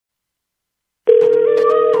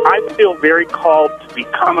I feel very called to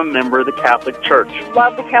become a member of the Catholic Church.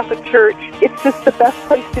 Love the Catholic Church. It's just the best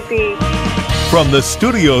place to be. From the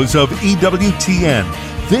studios of EWTN,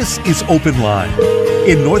 this is Open Line.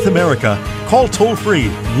 In North America, call toll-free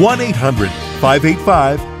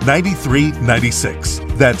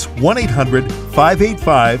 1-800-585-9396. That's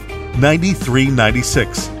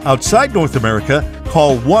 1-800-585-9396. Outside North America,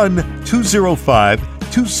 call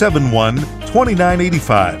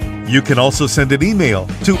 1-205-271-2985. You can also send an email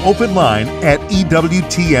to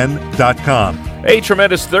openline@ewtn.com. A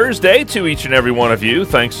tremendous Thursday to each and every one of you.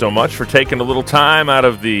 Thanks so much for taking a little time out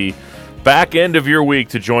of the back end of your week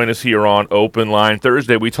to join us here on Open Line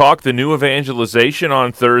Thursday. We talk the new evangelization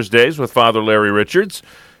on Thursdays with Father Larry Richards.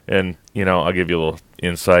 And, you know, I'll give you a little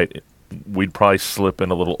insight. We'd probably slip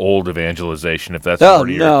in a little old evangelization if that's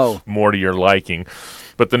more to your liking.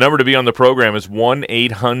 But the number to be on the program is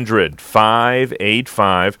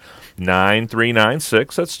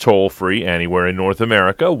 1-800-585-9396. That's toll-free anywhere in North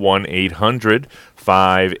America,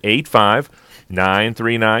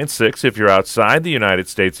 1-800-585-9396. If you're outside the United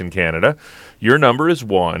States and Canada, your number is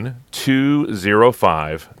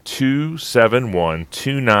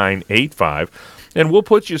 1-205-271-2985. And we'll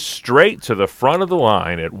put you straight to the front of the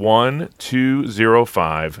line at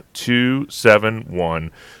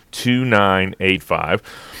 1-205-271-2985.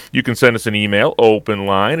 You can send us an email,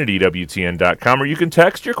 openline@ewtn.com, or you can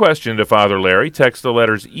text your question to Father Larry. Text the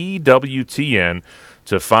letters EWTN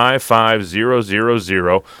to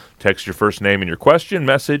 55000. Text your first name and your question,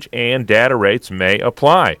 message, and data rates may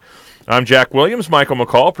apply. I'm Jack Williams. Michael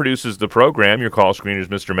McCall produces the program. Your call screeners,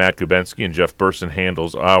 Mr. Matt Kubensky, and Jeff Burson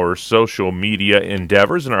handles our social media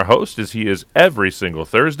endeavors. And our host, as he is every single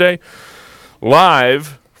Thursday,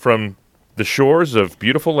 live from the shores of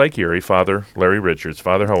beautiful Lake Erie, Father Larry Richards.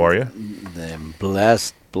 Father, how are you? I'm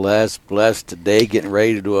blessed today, getting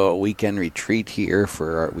ready to do a weekend retreat here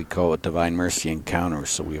for we call it Divine Mercy Encounter.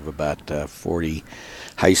 So we have about 40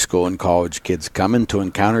 high school and college kids coming to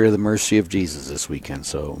encounter the mercy of Jesus this weekend.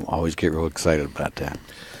 So always get real excited about that.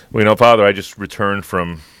 Well, you know, Father, I just returned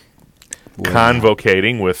from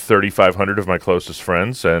convocating with 3,500 of my closest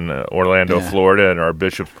friends in Orlando, Florida, and our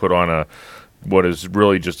bishops put on what is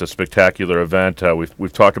really just a spectacular event.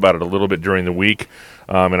 We've talked about it a little bit during the week,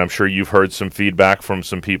 and I'm sure you've heard some feedback from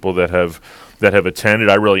some people that have attended.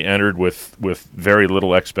 I really entered with very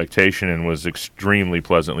little expectation and was extremely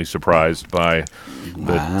pleasantly surprised by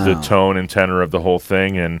the tone and tenor of the whole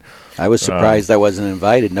thing. And I was surprised I wasn't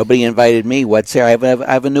invited. Nobody invited me. What's here? I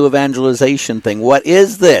have a new evangelization thing. What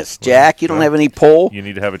is this, Jack? You don't have any poll? You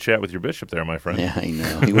need to have a chat with your bishop there, my friend. Yeah, I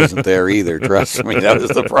know. He wasn't there either. Trust me, that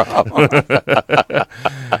was the problem.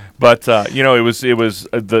 But you know, it was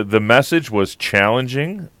the message was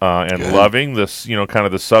challenging and loving. This, you know, kind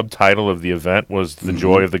of the subtitle of the event was "The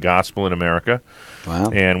Joy of the Gospel in America,"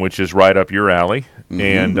 and which is right up your alley.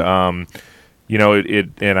 And you know,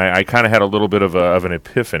 I kind of had a little bit of an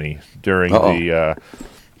epiphany during the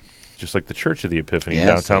just like the Church of the Epiphany in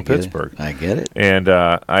downtown Pittsburgh. I get it. And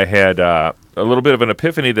I had a little bit of an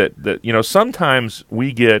epiphany that you know, sometimes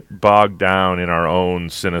we get bogged down in our own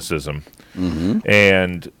cynicism.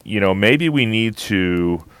 And, you know, maybe we need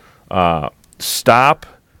to stop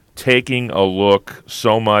taking a look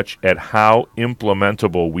so much at how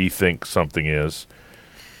implementable we think something is,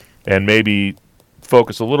 and maybe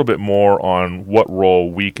focus a little bit more on what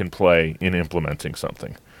role we can play in implementing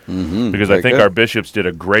something. Because I think our bishops did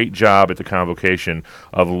a great job at the convocation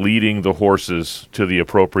of leading the horses to the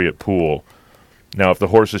appropriate pool. Now, if the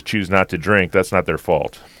horses choose not to drink, that's not their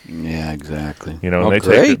fault. Yeah, exactly. You know, and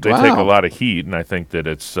they take a lot of heat, and I think that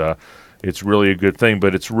it's really a good thing.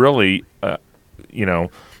 But it's really, you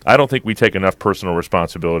know, I don't think we take enough personal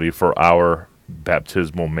responsibility for our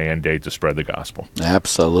baptismal mandate to spread the gospel.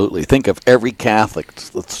 Absolutely. Think of every Catholic.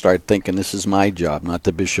 Let's start thinking this is my job, not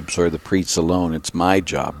the bishops or the priests alone. It's my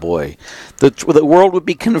job. Boy, the world would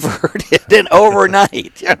be converted in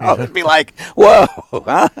overnight. You know, it'd be like, whoa.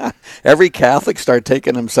 Huh? Every Catholic start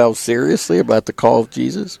taking themselves seriously about the call of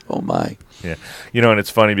Jesus. Oh, my. Yeah, you know, and it's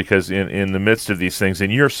funny because in the midst of these things,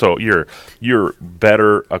 and you're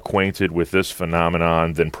better acquainted with this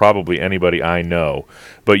phenomenon than probably anybody I know,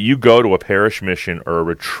 but you go to a parish mission or a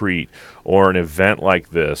retreat or an event like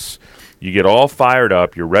this, you get all fired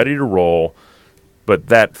up, you're ready to roll, but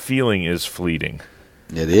that feeling is fleeting.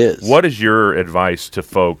 It is. What is your advice to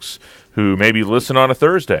folks who maybe listen on a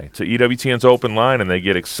Thursday to EWTN's Open Line and they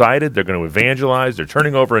get excited, they're going to evangelize, they're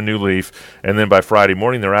turning over a new leaf, and then by Friday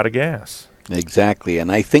morning they're out of gas? Exactly,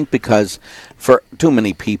 and I think because for too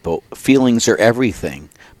many people, feelings are everything.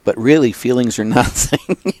 but really feelings are nothing.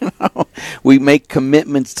 We make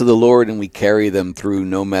commitments to the Lord and we carry them through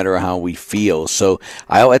no matter how we feel. So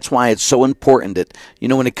that's why it's so important that,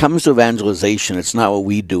 when it comes to evangelization, it's not what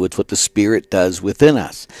we do, it's what the Spirit does within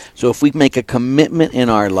us. So if we make a commitment in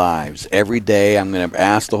our lives, every day I'm going to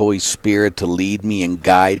ask the Holy Spirit to lead me and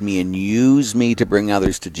guide me and use me to bring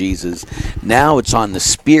others to Jesus. Now it's on the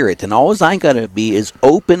Spirit, and all I got to be is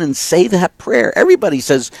open and say that prayer. Everybody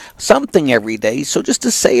says something every day, so just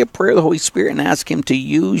to say a prayer to the Holy Spirit and ask Him to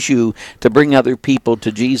use you to bring other people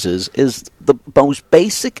to Jesus is the most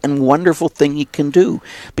basic and wonderful thing you can do,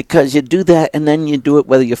 because you do that and then you do it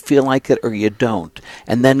whether you feel like it or you don't,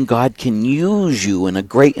 and then God can use you in a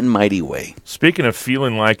great and mighty way. Speaking of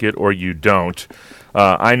feeling like it or you don't,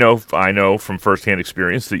 I know from firsthand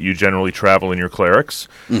experience that you generally travel in your clerics,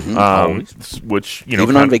 which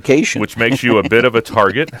even on vacation, which makes you a bit of a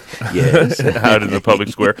target out in the public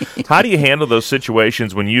square. How do you handle those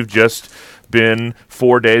situations when you've just been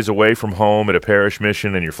 4 days away from home at a parish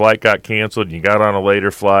mission and your flight got canceled and you got on a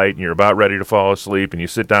later flight and you're about ready to fall asleep and you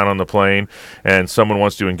sit down on the plane and someone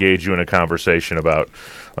wants to engage you in a conversation about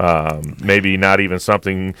maybe not even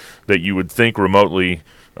something that you would think remotely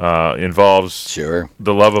involves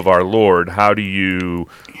the love of our Lord? How do you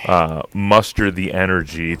muster the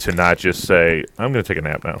energy to not just say, I'm going to take a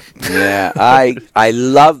nap now? Yeah, I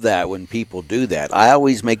love that when people do that. I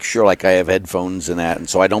always make sure I have headphones and that, and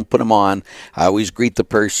so I don't put them on. I always greet the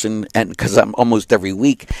person, and because I'm almost every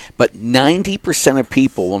week, but 90% of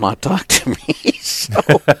people will not talk to me.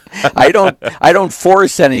 So I don't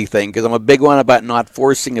force anything, because I'm a big one about not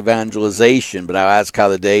forcing evangelization, but I'll ask how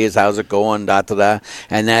the day is, how's it going,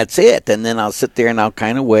 and that's it. And then I'll sit there and I'll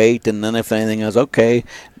kind of wait, and then if anything goes okay,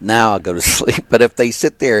 now I'll go to sleep. But if they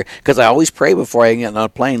sit there, because I always pray before I get on a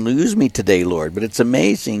plane, use me today, Lord. But it's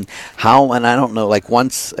amazing how, and I don't know,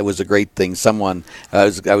 once it was a great thing. Someone, I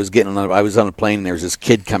was on a plane, and there was this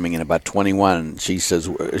kid coming in, about 21, and she says,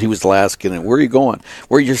 he was the last kid, and where are you going?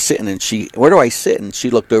 Where are you sitting? And where do I sit? And she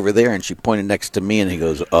looked over there, and she pointed next to me, and he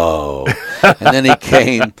goes, oh. And then he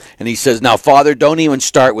came, and he says, now, Father, don't even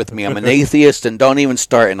start with me. I'm an atheist, and don't even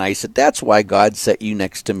start. And I said, that's why God set you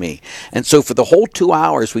next to me. And so for the whole 2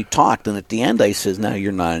 hours, we talked, and at the end I says, now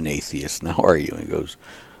you're not an atheist, now are you? And he goes,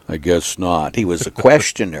 I guess not. He was a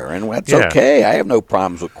questioner, and that's okay. I have no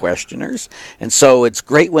problems with questioners. And so it's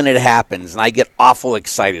great when it happens, and I get awful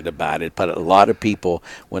excited about it. But a lot of people,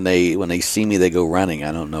 when they see me, they go running.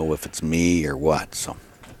 I don't know if it's me or what. So,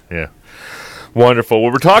 yeah. Wonderful.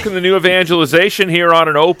 Well, we're talking the new evangelization here on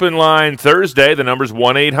an Open Line Thursday. The number's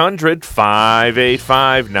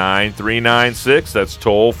 1-800-585-9396. That's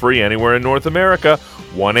toll-free anywhere in North America.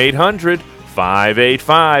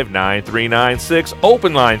 1-800-585-9396.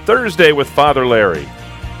 Open Line Thursday with Father Larry.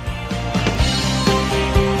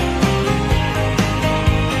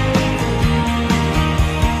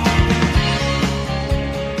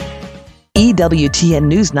 EWTN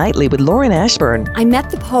News Nightly with Lauren Ashburn. I met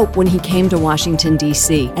the Pope when he came to Washington,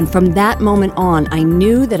 D.C., and from that moment on, I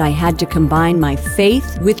knew that I had to combine my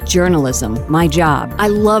faith with journalism, my job. I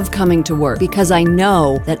love coming to work because I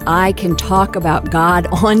know that I can talk about God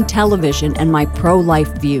on television and my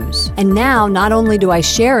pro-life views. And now, not only do I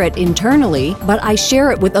share it internally, but I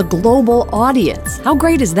share it with a global audience. How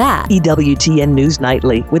great is that? EWTN News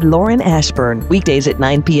Nightly with Lauren Ashburn. Weekdays at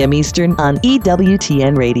 9 p.m. Eastern on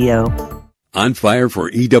EWTN Radio. On fire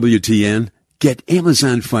for EWTN? Get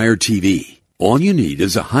Amazon Fire TV. All you need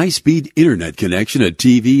is a high-speed internet connection, a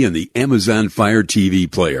TV, and the Amazon Fire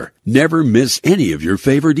TV player. Never miss any of your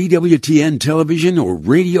favorite EWTN television or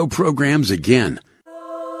radio programs again.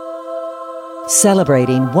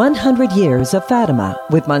 Celebrating 100 years of Fatima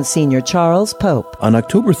with Monsignor Charles Pope. On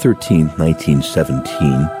October 13,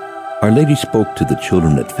 1917, Our Lady spoke to the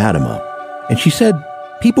children at Fatima, and she said,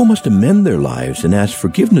 people must amend their lives and ask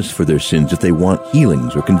forgiveness for their sins if they want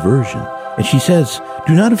healings or conversion. And she says,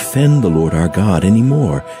 do not offend the Lord our God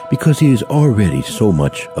anymore, because he is already so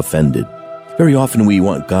much offended. Very often we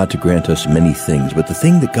want God to grant us many things, but the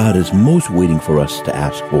thing that God is most waiting for us to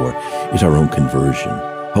ask for is our own conversion.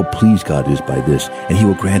 How pleased God is by this, and he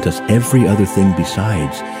will grant us every other thing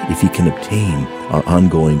besides if he can obtain our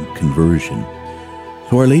ongoing conversion.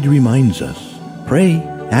 So Our Lady reminds us, pray,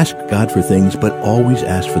 ask God for things, but always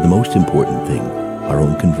ask for the most important thing, our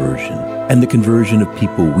own conversion, and the conversion of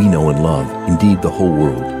people we know and love, indeed the whole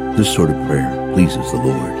world. This sort of prayer pleases the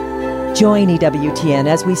Lord. Join EWTN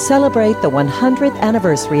as we celebrate the 100th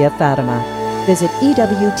anniversary of Fatima. Visit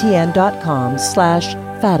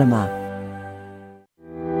EWTN.com/Fatima.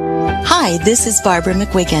 Hi, this is Barbara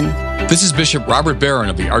McWiggin. This is Bishop Robert Barron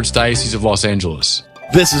of the Archdiocese of Los Angeles.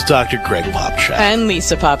 This is Dr. Greg Popchak. And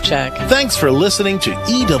Lisa Popchak. Thanks for listening to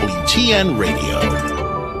EWTN Radio.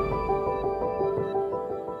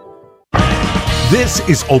 This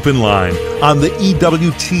is Open Line on the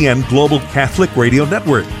EWTN Global Catholic Radio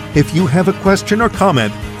Network. If you have a question or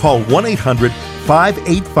comment, call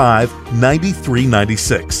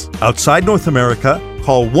 1-800-585-9396. Outside North America,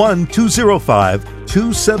 call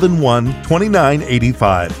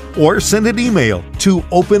 1-205-271-2985 or send an email to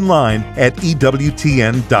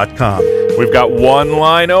openline@ewtn.com. We've got one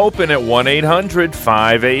line open at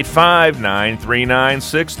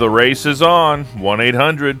 1-800-585-9396. The race is on.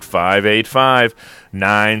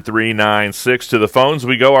 1-800-585-9396. To the phones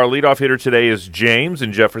we go. Our leadoff hitter today is James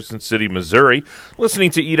in Jefferson City, Missouri, listening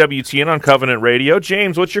to EWTN on Covenant Radio.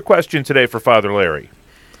 James, what's your question today for Father Larry?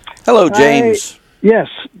 Hello, James. Yes.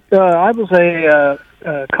 I was a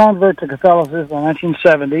convert to Catholicism in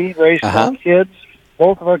 1970, raised four kids.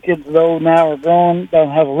 Both of our kids, though, now are grown,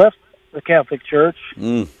 have left the Catholic Church,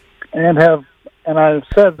 and I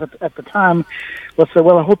said that at the time, let's say,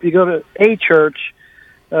 well, I hope you go to a church,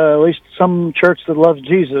 at least some church that loves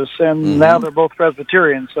Jesus, and now they're both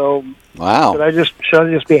Presbyterian. So, wow, should I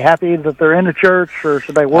just be happy that they're in a church, or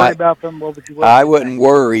should I worry about them? What would you? I wouldn't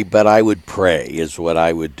worry, but I would pray. Is what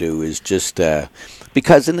I would do. Is just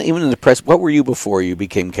because even in the press, what were you before you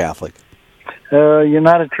became Catholic?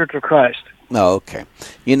 United Church of Christ. Oh, okay.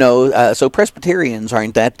 So Presbyterians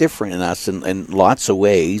aren't that different in us in lots of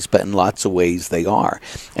ways, but in lots of ways they are.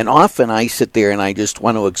 And often I sit there and I just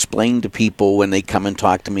want to explain to people when they come and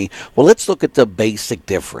talk to me, well, let's look at the basic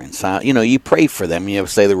difference. You pray for them, you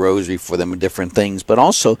say the rosary for them and different things, but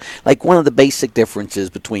also, like, one of the basic differences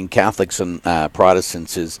between Catholics and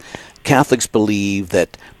Protestants is Catholics believe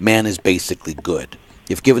that man is basically good.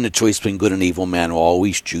 If given a choice between good and evil, man will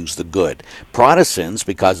always choose the good. Protestants,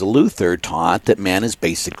 because of Luther, taught that man is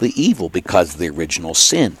basically evil because of the original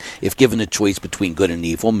sin. If given a choice between good and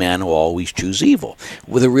evil, man will always choose evil.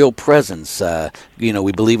 With a real presence,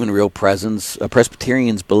 we believe in real presence.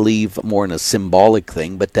 Presbyterians believe more in a symbolic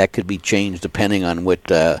thing, but that could be changed depending on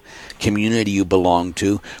what community you belong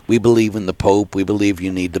to. We believe in the Pope. We believe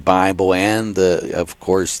you need the Bible and, of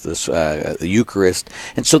course, the Eucharist.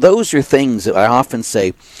 And so those are things that I often say,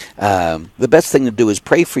 the best thing to do is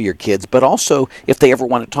pray for your kids, but also if they ever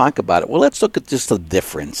want to talk about it, well, let's look at just the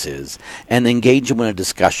differences and engage them in a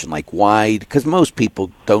discussion, like why, because most people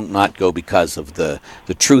don't not go because of the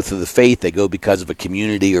truth of the faith. They go because of a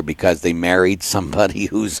community or because they married somebody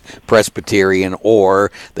who's Presbyterian,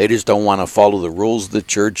 or they just don't want to follow the rules of the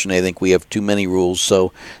church and they think we have too many rules.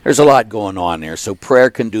 So there's a lot going on there. So prayer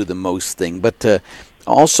can do the most thing, but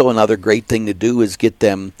also another great thing to do is get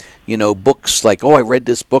them, books like, I read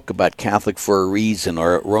this book about Catholic for a reason,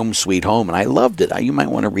 or Rome Sweet Home, and I loved it. You might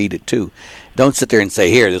want to read it too. Don't sit there and say,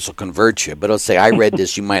 here, this will convert you, but I'll say, I read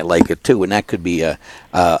this, you might like it too, and that could be an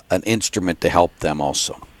instrument to help them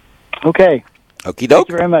also. Okay. Okie doke. Thank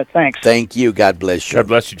you very much. Thanks. Thank you. God bless you. God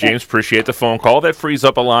bless you, James. Appreciate the phone call. That frees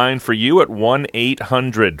up a line for you at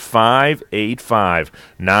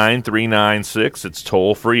 1-800-585-9396. It's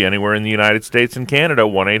toll-free anywhere in the United States and Canada,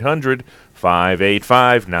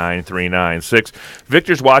 1-800-585-9396.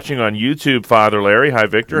 Victor's watching on YouTube, Father Larry. Hi,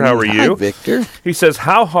 Victor. How are you? Hi, Victor. He says,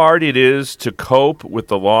 how hard it is to cope with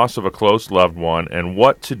the loss of a close loved one and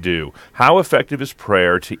what to do. How effective is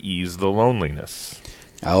prayer to ease the loneliness?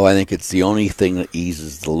 I think it's the only thing that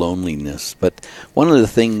eases the loneliness. But one of the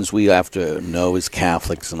things we have to know as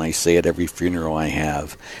Catholics, and I say at every funeral I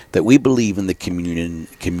have, that we believe in the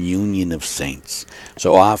communion of saints.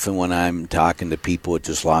 So often when I'm talking to people that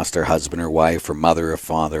just lost their husband or wife or mother or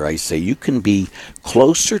father, I say you can be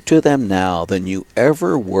closer to them now than you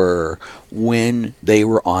ever were when they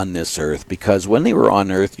were on this earth. Because when they were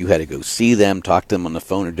on earth, you had to go see them, talk to them on the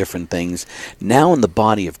phone or different things. Now in the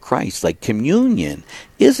body of Christ, like communion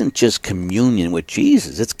isn't just communion with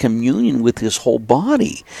Jesus, it's communion with his whole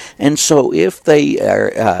body. And so if they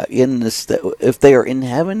are if they are in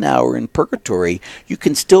heaven now or in purgatory, you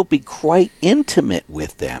can still be quite intimate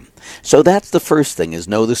with them. So that's the first thing, is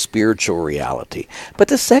know the spiritual reality. But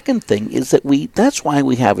the second thing is that that's why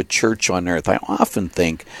we have a church on earth. I often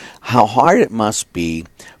think how hard it must be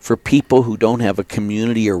for people who don't have a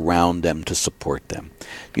community around them to support them.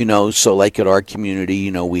 So like at our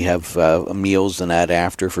community, we have meals and that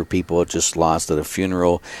after for people that just lost at a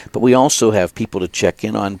funeral. But we also have people to check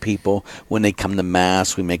in on people when they come to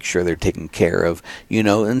Mass. We make sure they're taken care of,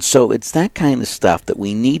 And so it's that kind of stuff that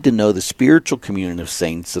we need to know the spiritual communion of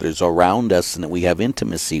saints that is around us and that we have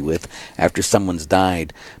intimacy with after someone's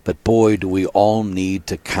died. But boy, do we all need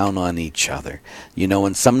to count on each other.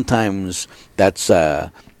 And sometimes that's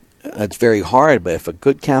it's very hard, but if a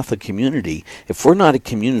good Catholic community, if we're not a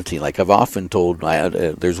community, like I've often told,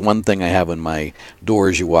 there's one thing I have on my door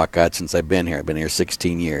as you walk out since I've been here. I've been here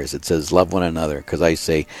 16 years. It says, love one another, because I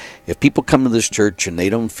say, if people come to this church and they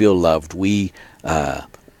don't feel loved, we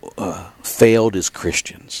failed as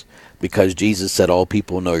Christians. Because Jesus said, all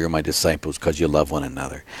people know you're my disciples because you love one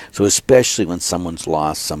another. So especially when someone's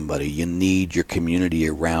lost somebody, you need your community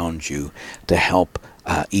around you to help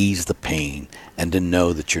ease the pain and to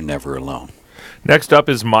know that you're never alone. Next up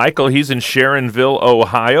is Michael. He's in Sharonville,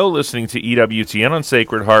 Ohio, listening to EWTN on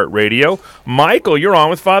Sacred Heart Radio. Michael, you're on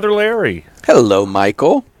with Father Larry. Hello,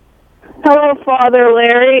 Michael. Hello, Father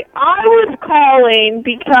Larry. I was calling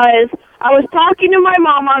because I was talking to my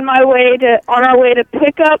mom on our way to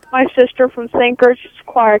pick up my sister from St. Gertrude's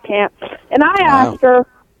choir camp, and I asked her,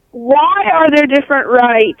 why are there different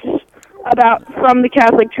rites from the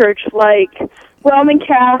Catholic Church, like Roman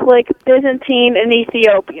Catholic, Byzantine, and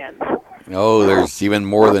Ethiopian? Oh, there's even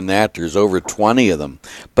more than that. There's over 20 of them.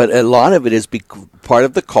 But a lot of it is part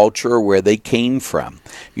of the culture where they came from.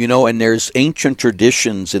 And there's ancient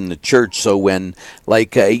traditions in the church. So when,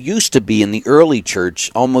 it used to be in the early church,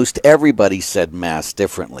 almost everybody said Mass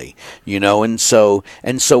differently, And so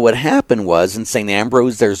what happened was, in St.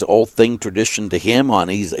 Ambrose, there's an old thing tradition to him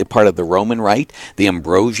he's a part of the Roman Rite, the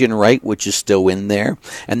Ambrosian Rite, which is still in there.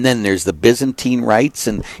 And then there's the Byzantine rites.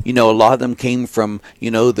 And, a lot of them came from,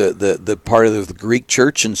 the part of the Greek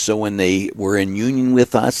church, and so when they were in union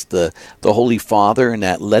with us, the Holy Father, and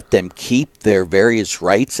that let them keep their various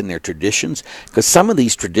rites and their traditions, because some of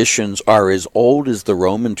these traditions are as old as the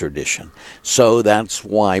Roman tradition. So that's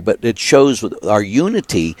why. But it shows our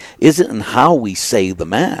unity isn't in how we say the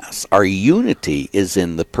Mass. Our unity is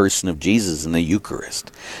in the person of Jesus in the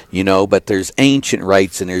Eucharist. But there's ancient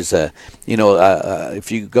rites, and there's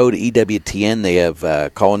if you go to EWTN, they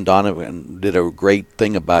have Colin Donovan did a great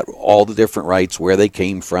thing about all the different rites, where they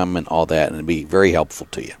came from, and all that, and it'd be very helpful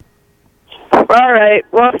to you. All right.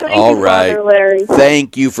 Well, thank you, Father Larry.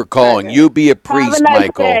 Thank you for calling. You be a priest, Have a nice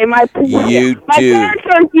Michael. Day. My parents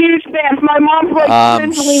are huge fans. My mom's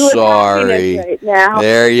I'm sorry. Right now.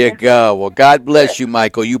 There you go. Well, God bless you,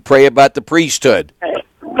 Michael. You pray about the priesthood.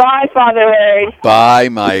 Bye, Father Larry. Bye,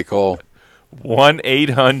 Michael.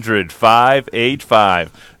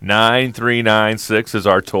 1-800-585-9396 is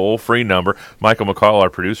our toll-free number. Michael McCall, our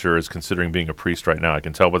producer, is considering being a priest right now. I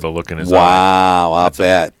can tell by the look in his eye. Wow, I'll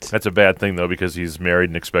bet. That's a bad thing, though, because he's married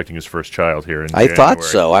and expecting his first child here in I January. thought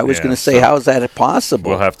so. I was going to say, how is that possible?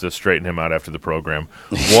 We'll have to straighten him out after the program.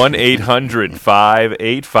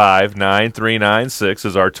 1-800-585-9396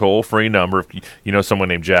 is our toll-free number. If you know someone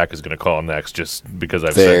named Jack is going to call next, just because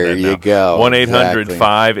I've said that. There you go.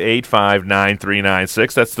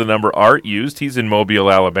 1-800-585-9396. That's the number Art used. He's in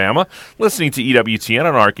Mobile, Alabama, listening to EWTN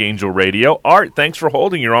on Archangel Radio. Art, thanks for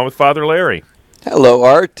holding. You're on with Father Larry. Hello,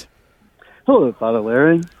 Art. Hello, Father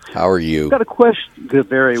Larry. How are you? I've got a question. Good,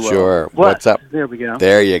 very well. Sure. What's up? There we go.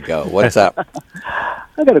 There you go. What's up?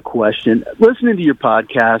 I got a question. Listening to your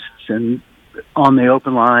podcasts and on the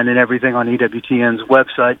open line and everything on EWTN's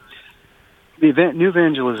website, the new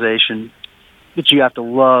evangelization, that you have to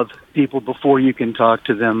love people before you can talk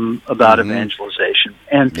to them about evangelization.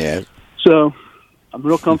 And so I'm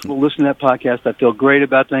real comfortable listening to that podcast. I feel great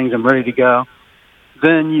about things. I'm ready to go.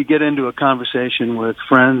 Then you get into a conversation with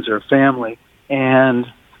friends or family, and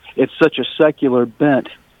it's such a secular bent.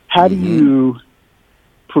 How do you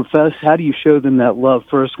how do you show them that love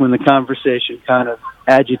first when the conversation kind of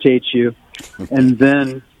agitates you, and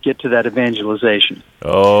then get to that evangelization?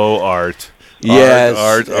 Oh, Art.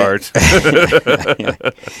 Yes, Art.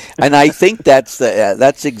 And I think that's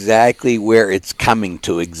exactly where it's coming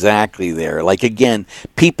to. Exactly there. Like again,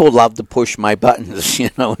 people love to push my buttons,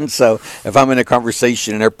 and so if I'm in a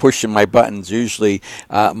conversation and they're pushing my buttons, usually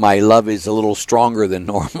my love is a little stronger than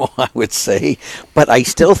normal, I would say. But I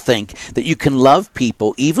still think that you can love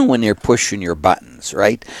people even when they're pushing your buttons,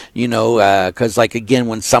 right? Because like again,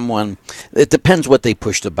 when someone, it depends what they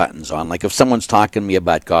push the buttons on. Like if someone's talking to me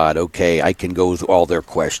about God, okay, I can go through all their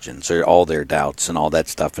questions or all their doubts and all that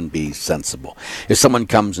stuff and be sensible. If someone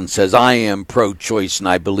comes and says, I am pro-choice and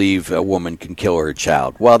I believe a woman can kill her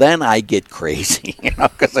child, well, then I get crazy,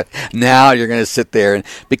 because now you're going to sit there.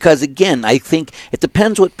 Because, again, I think it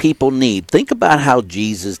depends what people need. Think about how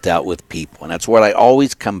Jesus dealt with people, and that's what I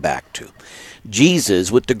always come back to.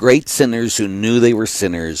 Jesus, with the great sinners who knew they were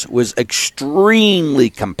sinners, was extremely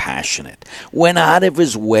compassionate, went out of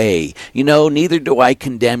his way. Neither do I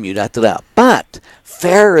condemn you, But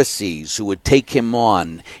Pharisees who would take him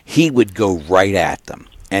on, he would go right at them.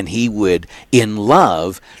 and he would, in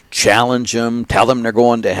love, challenge them, tell them they're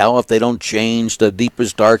going to hell if they don't change, the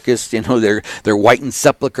deepest, darkest, they're whitened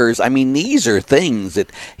sepulchres. I mean, these are things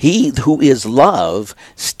that he, who is love,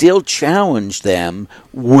 still challenged them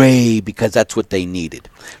because that's what they needed.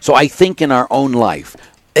 So I think in our own life,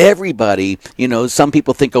 everybody, some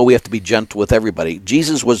people think, we have to be gentle with everybody.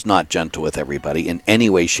 Jesus was not gentle with everybody in any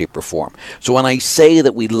way, shape, or form. So when I say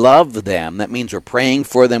that we love them, that means we're praying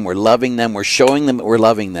for them, we're loving them, we're showing them that we're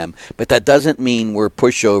loving them, but that doesn't mean we're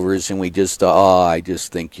pushovers and we just, I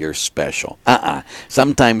just think you're special.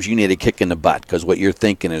 Sometimes you need a kick in the butt because what you're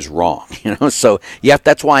thinking is wrong. So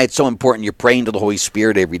that's why it's so important you're praying to the Holy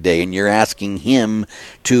Spirit every day and you're asking Him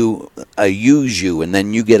to use you, and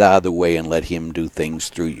then you get out of the way and let Him do things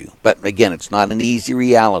through you. But again, it's not an easy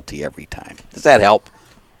reality every time. Does that help?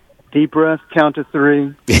 Deep breath, count to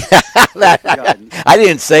 3. I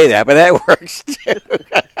didn't say that, but that works too.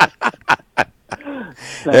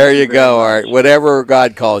 There you go, Art. Whatever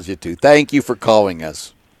God calls you to. Thank you for calling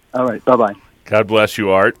us. All right, bye-bye. God bless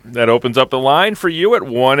you, Art. That opens up the line for you at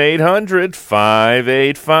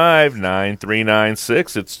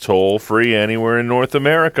 1-800-585-9396. It's toll-free anywhere in North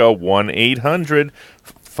America,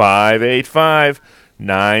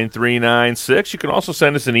 1-800-585-9396. You can also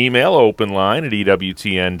send us an email,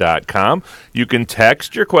 openline@ewtn.com. You can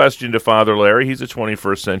text your question to Father Larry. He's a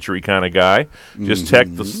 21st century kind of guy. Just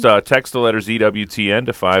text the letters EWTN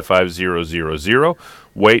to 55000.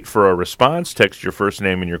 Wait for a response. Text your first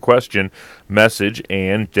name and your question. Message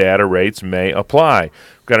and data rates may apply.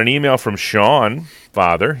 We've got an email from Sean,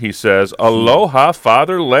 Father. He says, "Aloha,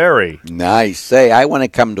 Father Larry." Nice. Say, I want to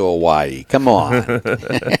come to Hawaii. Come on.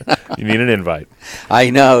 You need an invite. I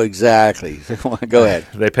know, exactly. Go ahead.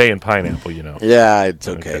 They pay in pineapple, Yeah, it's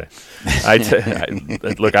okay.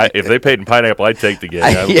 Look, if they paid in pineapple, I'd take the gig.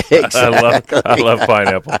 I love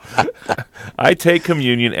pineapple. I take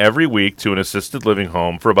communion every week to an assisted living home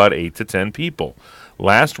for about 8 to 10 people.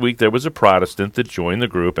 Last week, there was a Protestant that joined the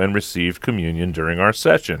group and received communion during our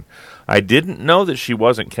session. I didn't know that she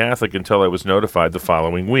wasn't Catholic until I was notified the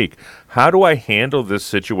following week. How do I handle this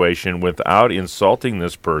situation without insulting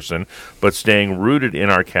this person, but staying rooted in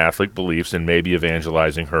our Catholic beliefs and maybe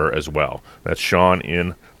evangelizing her as well? That's Sean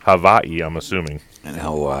in Hawaii, I'm assuming. In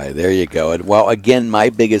Hawaii. There you go. And, well, again, my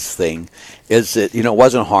biggest thing is that, it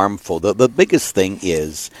wasn't harmful. The biggest thing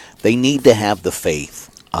is they need to have the faith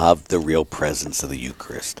of the real presence of the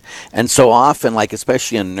Eucharist. And so often,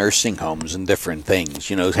 especially in nursing homes and different things,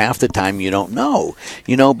 half the time you don't know,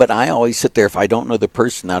 but I always sit there, if I don't know the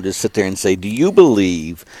person, I'll just sit there and say, do you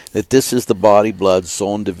believe that this is the body, blood,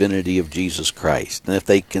 soul, and divinity of Jesus Christ? And if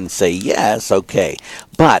they can say yes, okay.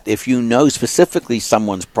 But if you know specifically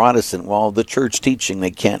someone's Protestant, well, the church teaching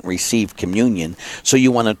they can't receive communion, so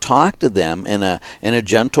you want to talk to them in a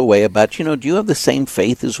gentle way about, do you have the same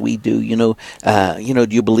faith as we do? Do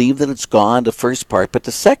you believe that it's God, the first part? But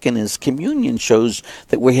the second is communion shows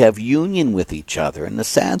that we have union with each other. And the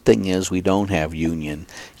sad thing is we don't have union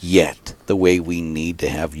yet the way we need to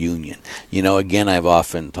have union. Again, I've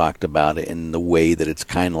often talked about it in the way that it's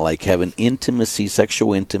kind of like having intimacy,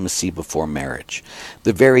 sexual intimacy before marriage.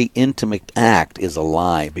 The very intimate act is a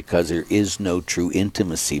lie because there is no true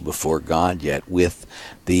intimacy before God yet with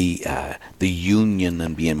the union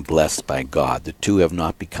and being blessed by God. The two have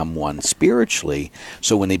not become one spiritually,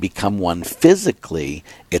 so when they become one physically,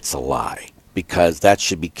 it's a lie, because that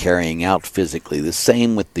should be carrying out physically. The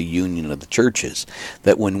same with the union of the churches,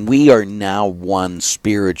 that when we are now one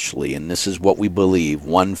spiritually, and this is what we believe,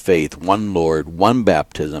 one faith, one Lord, one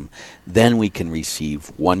baptism, then we can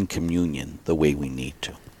receive one communion the way we need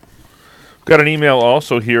to. Got an email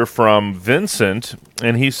also here from Vincent,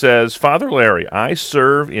 and he says, Father Larry, I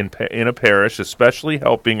serve in a parish, especially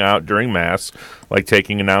helping out during Mass, like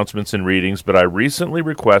taking announcements and readings, but I recently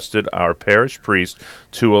requested our parish priest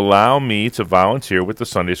to allow me to volunteer with the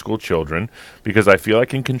Sunday school children because I feel I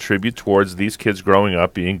can contribute towards these kids growing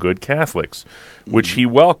up being good Catholics, which he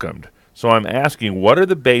welcomed. So I'm asking, what are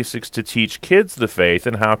the basics to teach kids the faith,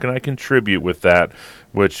 and how can I contribute with that,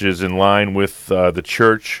 which is in line with the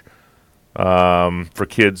church for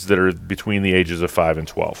kids that are between the ages of 5 and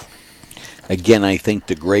 12. Again, I think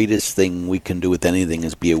the greatest thing we can do with anything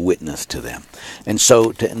is be a witness to them. And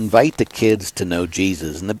so to invite the kids to know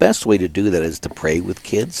Jesus, and the best way to do that is to pray with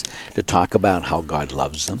kids, to talk about how God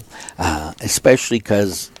loves them, especially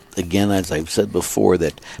because again, as I've said before,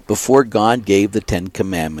 that before God gave the 10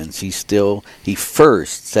 Commandments, He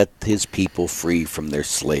first set His people free from their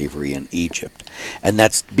slavery in Egypt. And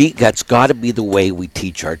that's got to be the way we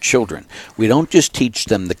teach our children. We don't just teach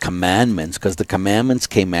them the commandments, because the commandments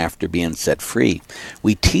came after being set free.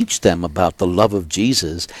 We teach them about the love of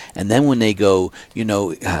Jesus, and then when they go,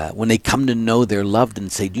 when they come to know they're loved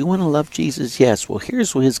and say, do you want to love Jesus? Yes. Well,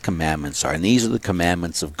 here's what His commandments are, and these are the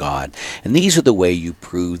commandments of God, and these are the way you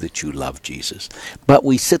prove that you love Jesus. But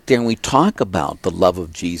we sit there and we talk about the love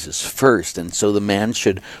of Jesus first, and so the man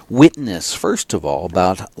should witness, first of all,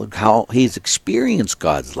 about how he's experienced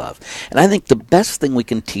God's love. And I think the best thing we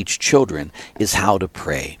can teach children is how to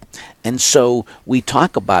pray. And so we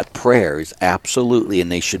talk about prayers, absolutely,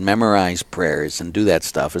 and they should memorize prayers and do that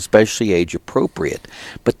stuff, especially age appropriate.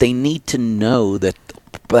 But they need to know that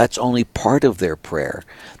that's only part of their prayer.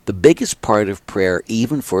 The biggest part of prayer,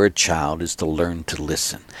 even for a child, is to learn to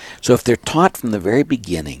listen. So if they're taught from the very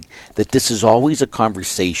beginning that this is always a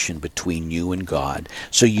conversation between you and God,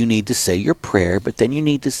 so you need to say your prayer, but then you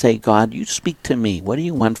need to say, God, you speak to me. What do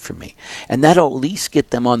you want from me? And that'll at least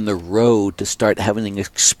get them on the road to start having an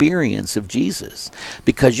experience of Jesus.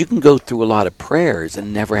 Because you can go through a lot of prayers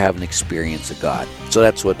and never have an experience of God. So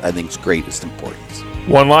that's what I think is greatest importance.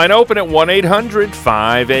 One line open at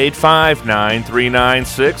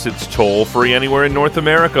 1-800-585-9396. It's toll-free anywhere in North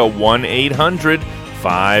America,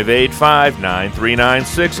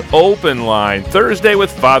 1-800-585-9396. Open line, Thursday with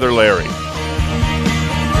Father Larry.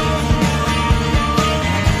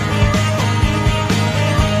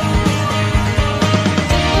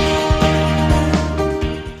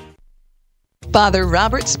 Father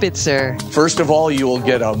Robert Spitzer. First of all, you will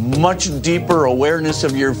get a much deeper awareness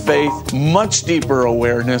of your faith, much deeper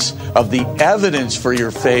awareness of the evidence for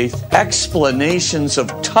your faith, explanations of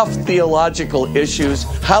tough theological issues,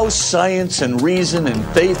 how science and reason and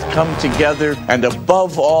faith come together, and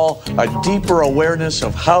above all, a deeper awareness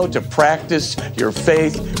of how to practice your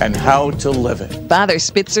faith and how to live it. Father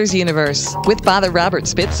Spitzer's Universe with Father Robert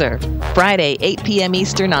Spitzer. Friday, 8 p.m.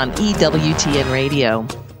 Eastern on EWTN Radio.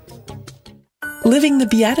 Living the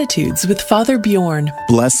Beatitudes with Father Bjorn.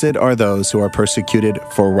 Blessed are those who are persecuted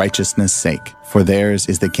for righteousness' sake, for theirs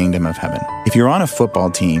is the kingdom of heaven. If you're on a football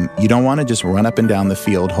team, you don't want to just run up and down the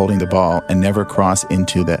field holding the ball and never cross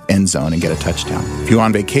into the end zone and get a touchdown. If you're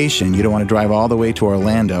on vacation, you don't want to drive all the way to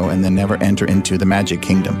Orlando and then never enter into the Magic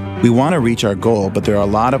Kingdom. We want to reach our goal, but there are a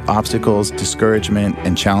lot of obstacles, discouragement,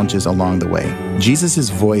 and challenges along the way. Jesus'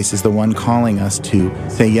 voice is the one calling us to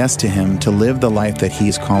say yes to Him, to live the life that He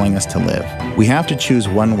is calling us to live. We have to choose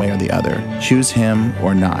one way or the other, choose Him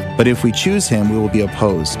or not. But if we choose Him, we will be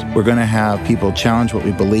opposed. We're going to have people challenge what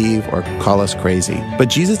we believe or call us crazy. But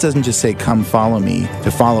Jesus doesn't just say, come follow me,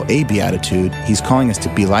 to follow a beatitude. He's calling us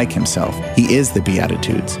to be like Himself. He is the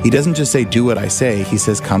Beatitudes. He doesn't just say, do what I say. He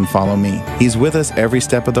says, come follow me. He's with us every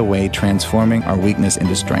step of the way, transforming our weakness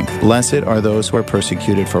into strength. Blessed are those who are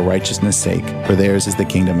persecuted for righteousness' sake, for theirs is the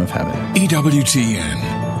kingdom of heaven.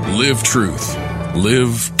 EWTN. Live truth.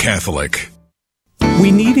 Live Catholic.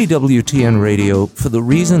 We need EWTN Radio for the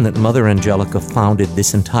reason that Mother Angelica founded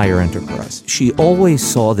this entire enterprise. She always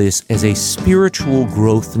saw this as a spiritual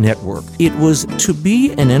growth network. It was to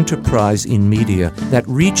be an enterprise in media that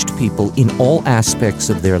reached people in all aspects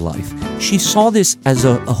of their life. She saw this as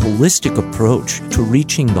a holistic approach to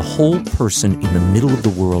reaching the whole person in the middle of the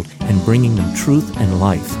world and bringing them truth and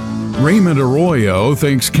life. Raymond Arroyo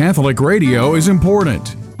thinks Catholic radio is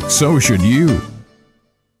important. So should you.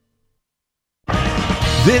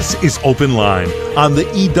 This is Open Line on the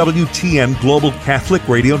EWTN Global Catholic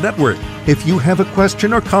Radio Network. If you have a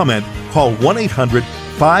question or comment, call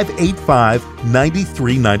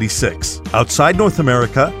 1-800-585-9396. Outside North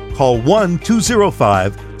America, call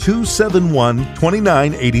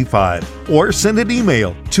 1-205-271-2985 or send an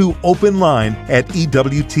email to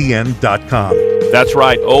openline@ewtn.com. That's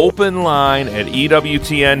right,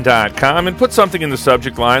 openline@ewtn.com, and put something in the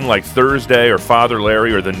subject line like Thursday or Father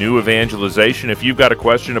Larry or the new evangelization. If you've got a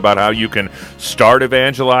question about how you can start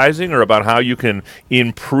evangelizing or about how you can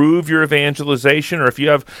improve your evangelization, or if you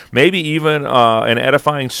have maybe even an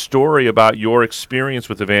edifying story about your experience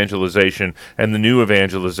with evangelization and the new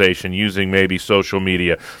evangelization using maybe social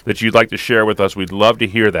media that you'd like to share with us, we'd love to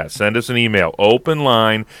hear that. Send us an email,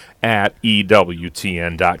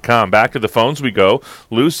 openline@ewtn.com. Back to the phones we go.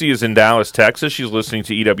 Lucy is in Dallas, Texas. She's listening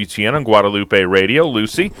to EWTN on Guadalupe Radio.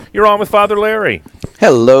 Lucy, you're on with Father Larry.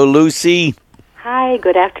 Hello, Lucy. Hi,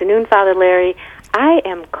 good afternoon, Father Larry. I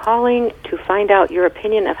am calling to find out your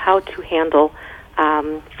opinion of how to handle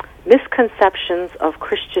misconceptions of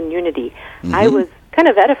Christian unity. I was kind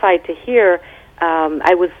of edified to hear.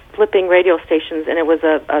 I was flipping radio stations, and it was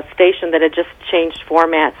a station that had just changed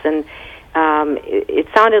formats, and it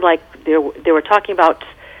sounded like they were talking about,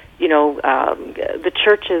 the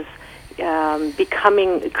churches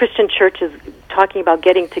becoming Christian churches, talking about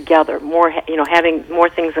getting together more, having more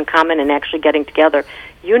things in common and actually getting together,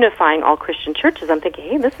 unifying all Christian churches. I'm thinking,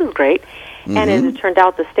 hey, this is great. Mm-hmm. And as it turned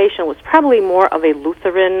out, the station was probably more of a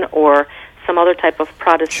Lutheran or some other type of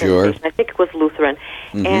Protestant station. I think it was Lutheran.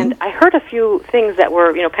 Mm-hmm. And I heard a few things that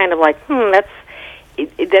were, kind of like,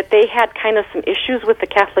 that they had kind of some issues with the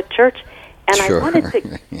Catholic Church. And I wanted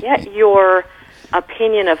to get your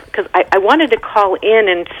opinion of, because I wanted to call in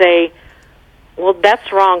and say, well,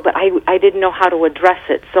 that's wrong, but I didn't know how to address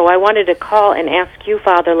it. So I wanted to call and ask you,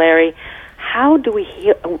 Father Larry, how do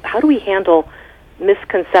we handle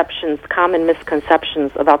misconceptions, common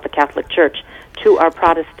misconceptions about the Catholic Church to our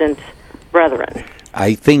Protestant brethren?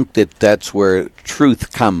 I think that's where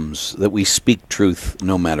truth comes, that we speak truth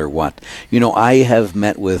no matter what. I have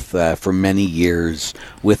met with, for many years,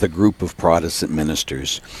 with a group of Protestant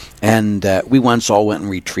ministers, and we once all went on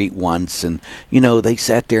retreat once, and, they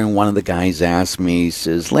sat there, and one of the guys asked me, he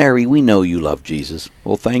says, Larry, we know you love Jesus.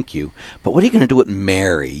 Well, thank you. But what are you going to do with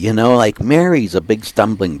Mary? Mary's a big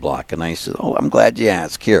stumbling block. And I said, oh, I'm glad you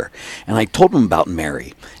asked here. And I told him about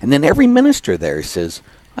Mary. And then every minister there says,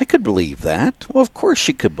 I could believe that. Well, of course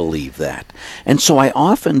she could believe that. And so I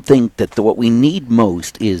often think that what we need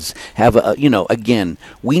most is have again,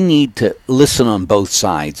 we need to listen on both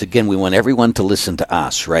sides. Again, we want everyone to listen to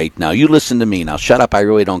us, right? Now, you listen to me. Now, shut up. I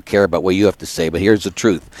really don't care about what you have to say, but here's the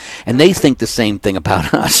truth. And they think the same thing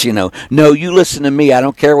about us, No, you listen to me. I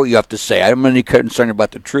don't care what you have to say. I'm only concerned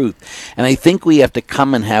about the truth. And I think we have to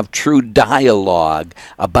come and have true dialogue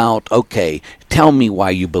about, okay, tell me why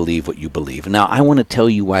you believe what you believe. Now, I want to tell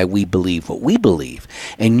you why we believe what we believe.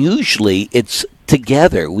 And usually it's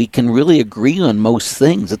together. We can really agree on most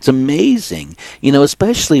things. It's amazing,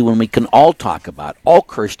 especially when we can all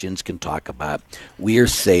Christians can talk about, we are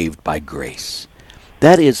saved by grace.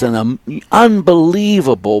 That is an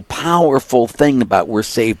unbelievable, powerful thing about we're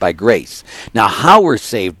saved by grace. Now, how we're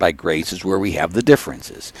saved by grace is where we have the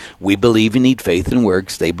differences. We believe you need faith and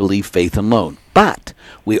works. They believe faith alone. But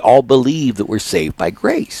we all believe that we're saved by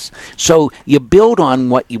grace. So you build on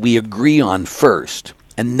what we agree on first,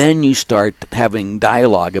 and then you start having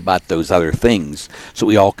dialogue about those other things so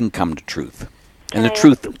we all can come to truth. And the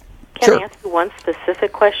truth... Can I ask you one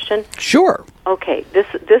specific question? Sure. Okay, this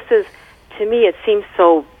is... To me, it seems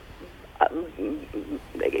so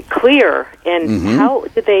clear. And how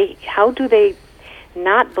do they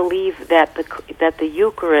not believe that the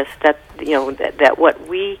Eucharist, that what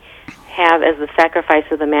we have as the sacrifice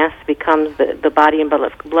of the Mass becomes the body and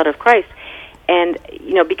blood of Christ? And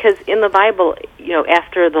because in the Bible,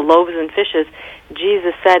 after the loaves and fishes,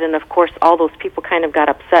 Jesus said, and of course all those people kind of got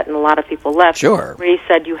upset, and a lot of people left. Sure. Where he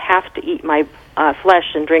said, "You have to eat my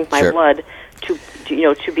flesh and drink my blood to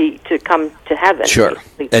come to heaven." Sure.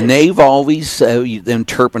 And they've always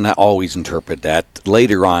not always interpret that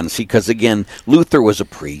later on. See, because again, Luther was a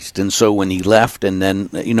priest, and so when he left, and then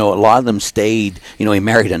a lot of them stayed. He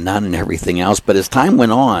married a nun and everything else. But as time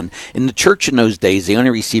went on, in the church in those days, they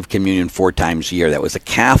only received communion 4 times a year. That was a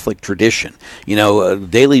Catholic tradition.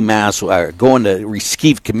 Daily Mass, going to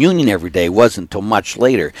receive communion every day wasn't until much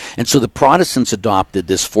later. And so the Protestants adopted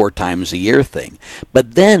this 4 times a year thing.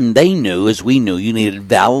 But then they knew, as we knew, you needed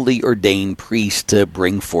validly ordained priests to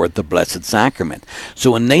bring forth the Blessed Sacrament.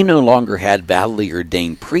 So when they no longer had validly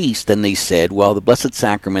ordained priests, then they said, well, the Blessed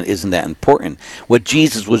Sacrament isn't that important. What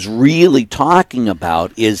Jesus was really talking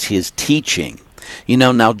about is his teaching.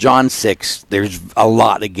 Now John 6, there's a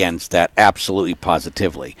lot against that, absolutely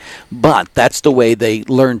positively. But that's the way they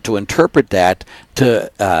learned to interpret that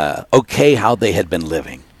to how they had been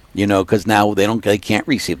living. Because now they can't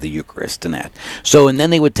receive the Eucharist and that. So, and then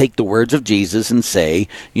they would take the words of Jesus and say,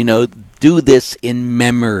 do this in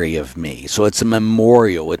memory of me. So it's a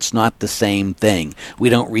memorial. It's not the same thing. We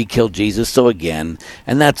don't re-kill Jesus. So again,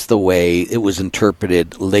 and that's the way it was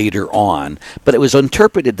interpreted later on. But it was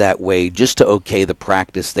interpreted that way just to the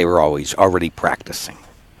practice they were already practicing.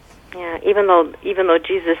 Yeah, even though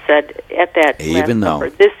Jesus said at that Last Supper,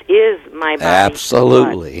 this is my body.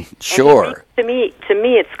 Absolutely, sure. To me,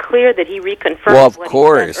 it's clear that he reconfirmed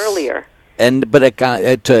what he said earlier. But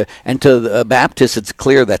to the Baptists, it's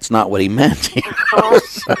clear that's not what he meant. So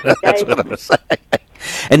that's what I'm saying.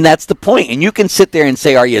 And that's the point. And you can sit there and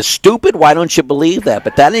say, are you stupid? Why don't you believe that?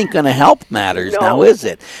 But that ain't going to help matters now, is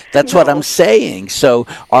it? That's what I'm saying. So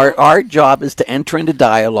our job is to enter into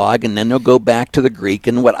dialogue, and then they'll go back to the Greek.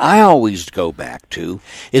 And what I always go back to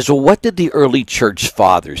is, well, what did the early church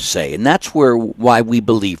fathers say? And that's why we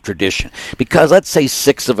believe tradition. Because let's say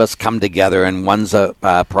 6 of us come together, and one's a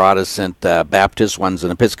Protestant Baptist, one's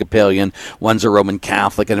an Episcopalian, one's a Roman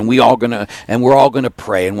Catholic, and we're all gonna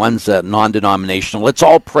pray, and one's a non-denominational. Let's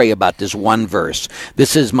all pray about this one verse.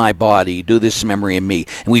 This is my body. Do this in memory of me.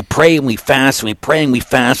 And we pray and we fast, and we pray and we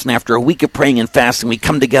fast, and after a week of praying and fasting, we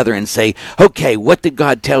come together and say, okay, what did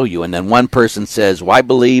God tell you? And then one person says, well, I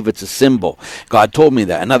believe it's a symbol. God told me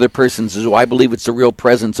that. Another person says, well, I believe it's the real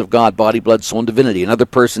presence of God, body, blood, soul, and divinity. Another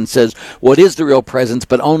person says, well, it is the real presence,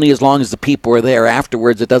 but only as long as the people are there.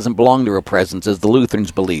 Afterwards, it doesn't belong to real presence, as the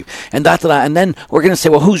Lutherans believe. And and then we're going to say,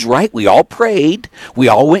 well, who's right? We all prayed. We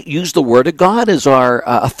all used the Word of God as our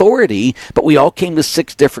authority, but we all came to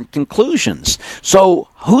 6 different conclusions. So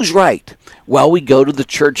who's right? Well, we go to the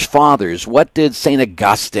church fathers. What did St.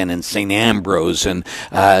 Augustine and St. Ambrose and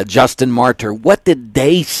Justin Martyr, what did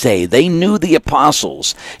they say? They knew the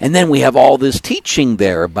apostles. And then we have all this teaching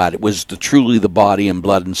there about it was truly the body and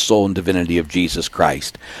blood and soul and divinity of Jesus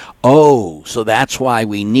Christ. Oh, so that's why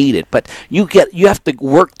we need it. But you have to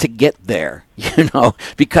work to get there,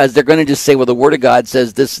 because they're going to just say, well, the Word of God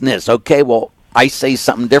says this and this. Okay, well, I say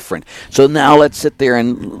something different. So now let's sit there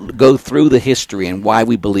and go through the history and why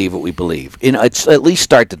we believe what we believe. It's at least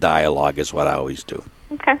start the dialogue is what I always do.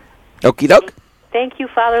 Okay. Okie doke. Thank you,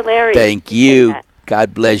 Father Larry. Thank you.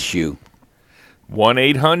 God bless you.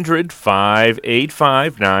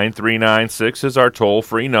 1-800-585-9396 is our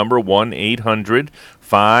toll-free number,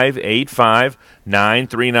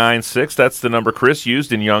 1-800-585-9396. That's the number Chris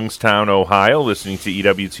used in Youngstown, Ohio, listening to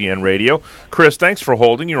EWTN Radio. Chris, thanks for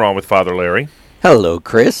holding. You're on with Father Larry. Hello,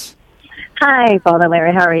 Chris. Hi, Father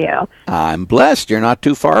Larry. How are you? I'm blessed. You're not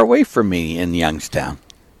too far away from me in Youngstown.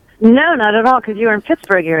 No, not at all, because you're in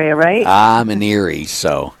Pittsburgh area, right? I'm in Erie,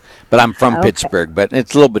 but I'm from Pittsburgh, but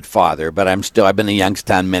it's a little bit farther, but I've been to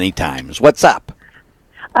Youngstown many times. What's up?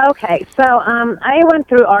 Okay, so I went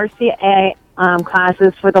through RCA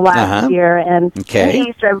classes for the last year, and in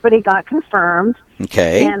Easter, everybody got confirmed.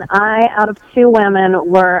 Okay. And I, out of 2 women,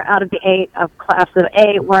 out of the 8 of class of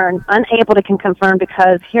 8, were unable to confirm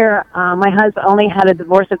because here my husband only had a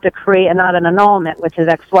divorce of decree and not an annulment with his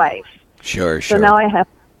ex-wife. Sure. So now I have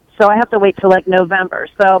to wait till November.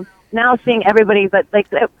 So now seeing everybody, but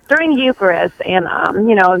during Eucharist and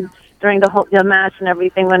during the Mass and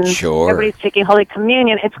everything, when everybody's taking Holy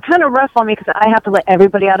Communion, it's kind of rough on me because I have to let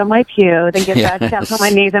everybody out of my pew, then get back down on my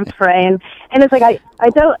knees and pray, and it's like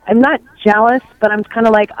I'm not jealous, but I'm kind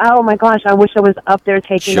of like, oh my gosh, I wish I was up there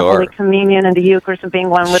taking the Holy Communion and the Eucharist and being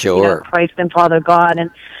one with Christ and Father God, and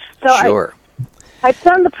so I've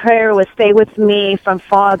done the prayer with "Stay with me" from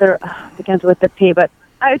Father, begins with the P, but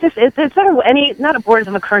it's sort of not a word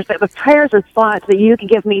of a curse, but prayers or thoughts that you can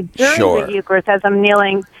give me during the Eucharist as I'm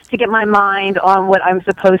kneeling to get my mind on what I'm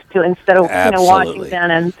supposed to instead of watching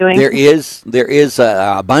then and doing. There is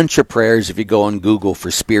a bunch of prayers if you go on Google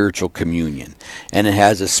for spiritual communion, and it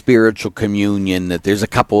has a spiritual communion that there's a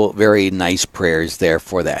couple very nice prayers there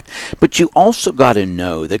for that. But you also got to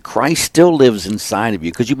know that Christ still lives inside of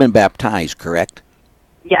you because you've been baptized, correct?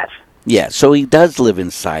 Yes. Yeah, so he does live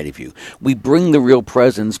inside of you. We bring the real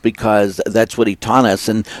presence because that's what he taught us.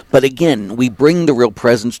 But again, we bring the real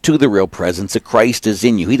presence to the real presence that Christ is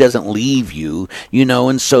in you. He doesn't leave you,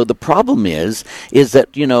 and so the problem is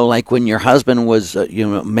that, like when your husband was,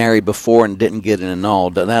 married before and didn't get it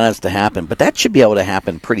annulled, that has to happen. But that should be able to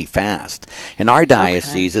happen pretty fast. In our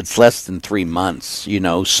diocese, it's less than 3 months,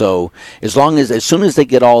 so as soon as they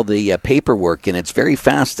get all the paperwork in, it's very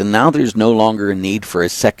fast. And now there's no longer a need for a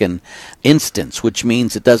second instance, which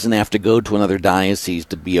means it doesn't have to go to another diocese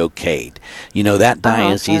to be okayed. That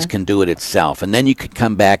diocese can do it itself, and then you could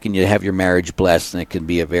come back and you have your marriage blessed, and it can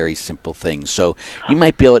be a very simple thing. So you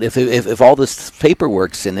might be able to, if all this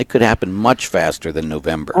paperwork's in, it could happen much faster than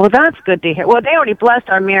November. Well, that's good to hear. Well, they already blessed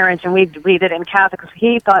our marriage, and we did it in Catholic because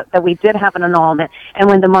he thought that we did have an annulment, and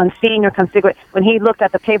when the Monsignor comes to when he looked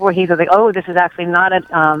at the paperwork, he was like, oh, this is actually not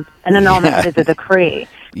an annulment, it's a decree.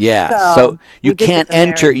 Yeah, so you can't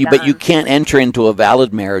enter, but you can't enter into a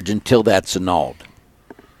valid marriage until that's annulled.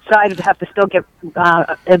 decided to have to still get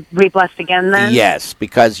re-blessed again then? Yes,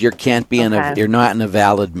 because you can't be you're not in a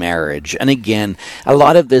valid marriage. And again, a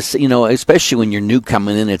lot of this, especially when you're new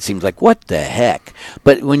coming in, it seems like, what the heck?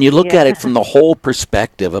 But when you look at it from the whole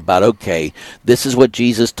perspective about, okay, this is what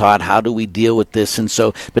Jesus taught, how do we deal with this? And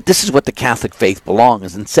so, but this is what the Catholic faith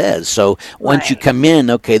belongs and says. So once you come in,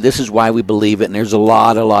 okay, this is why we believe it, and there's a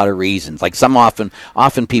lot of reasons. Like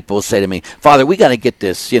often people say to me, Father, we got to get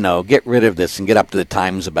this, get rid of this and get up to the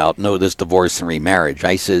times about this divorce and remarriage.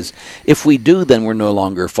 I says, if we do, then we're no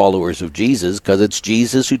longer followers of Jesus, because it's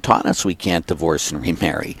Jesus who taught us we can't divorce and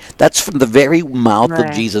remarry. That's from the very mouth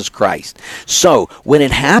of Jesus Christ. So when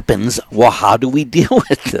it happens, well, how do we deal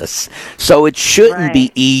with this? So it shouldn't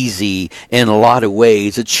be easy in a lot of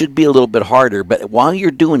ways. It should be a little bit harder. But while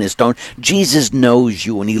you're doing this, Jesus knows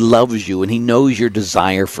you and he loves you and he knows your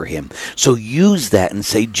desire for him. So use that and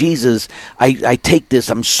say, Jesus, I take this.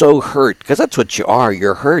 I'm so hurt, because that's what you are.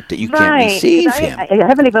 You're hurt that you can't receive him. I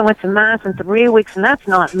haven't even went to Mass in 3 weeks, and that's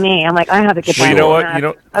not me. I'm like, I have to get back to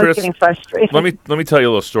Mass. I was getting frustrated. Let me tell you a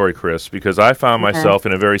little story, Chris, because I found myself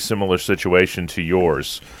in a very similar situation to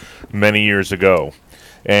yours many years ago.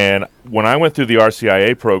 And when I went through the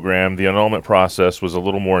RCIA program, the annulment process was a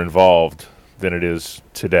little more involved than it is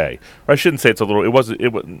today. Or I shouldn't say it's a little. It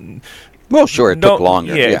wasn't. Well, sure, it took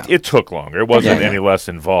longer. Yeah, it took longer. It wasn't any less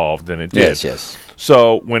involved than it did. Yes.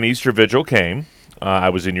 So when Easter Vigil came, I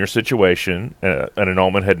was in your situation. An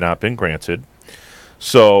annulment had not been granted.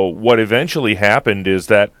 So what eventually happened is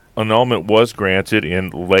that annulment was granted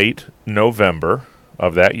in late November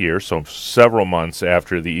of that year, so several months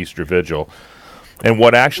after the Easter Vigil. And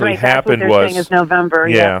what actually happened was, is November,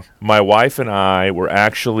 my wife and I were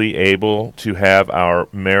actually able to have our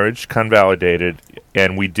marriage convalidated,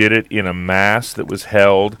 and we did it in a Mass that was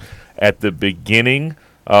held at the beginning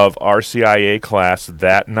of RCIA class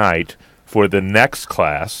that night for the next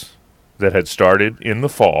class that had started in the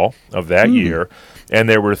fall of that year. And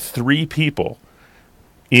there were 3 people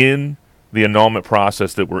in the annulment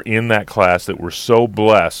process that were in that class that were so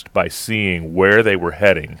blessed by seeing where they were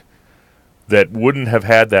heading that wouldn't have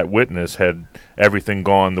had that witness had everything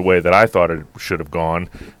gone the way that I thought it should have gone,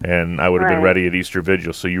 and I would have been ready at Easter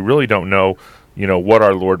Vigil. So you really don't know, what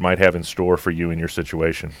our Lord might have in store for you in your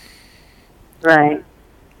situation. Right.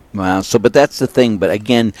 Wow. But that's the thing. But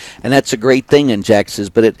again, and that's a great thing. And Jack says,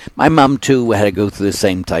 but my mom too had to go through the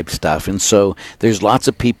same type stuff. And so there's lots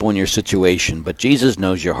of people in your situation, but Jesus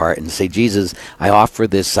knows your heart, and say, Jesus, I offer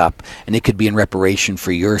this up. And it could be in reparation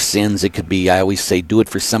for your sins. It could be, I always say, do it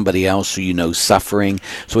for somebody else who suffering.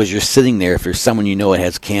 So as you're sitting there, if there's someone that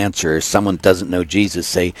has cancer, or someone doesn't know Jesus,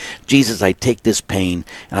 say, Jesus, I take this pain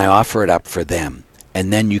and I offer it up for them.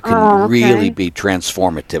 And then you can really be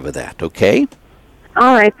transformative of that. Okay?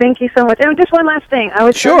 All right, thank you so much. And just one last thing. I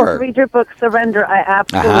was trying to read your book, Surrender. I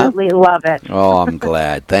absolutely love it. Oh, I'm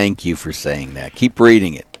glad. Thank you for saying that. Keep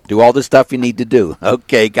reading it. Do all the stuff you need to do.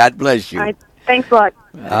 Okay, God bless you. All right, thanks a lot.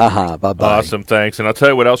 Bye-bye. Awesome, thanks. And I'll tell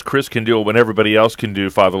you what else Chris can do, what everybody else can do,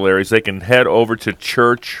 Father Larry, is they can head over to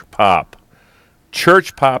Church Pop.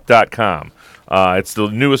 ChurchPop.com. It's the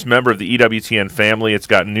newest member of the EWTN family. It's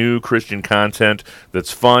got new Christian content that's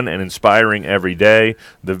fun and inspiring every day.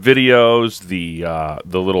 The videos, the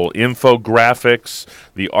little infographics,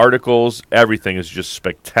 the articles, everything is just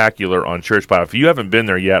spectacular on Church Pop. If you haven't been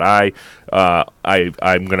there yet, I'm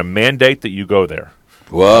going to mandate that you go there.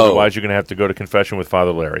 Whoa. Otherwise, you're going to have to go to confession with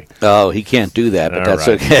Father Larry. Oh, he can't do that, but that's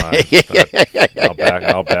okay.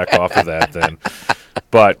 I'll back off of that then.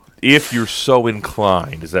 But if you're so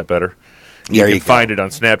inclined, is that better? You can find it on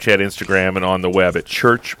Snapchat, Instagram, and on the web at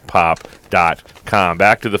churchpop.com.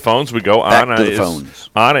 Back to the phones we go. Anna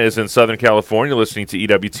is in Southern California listening to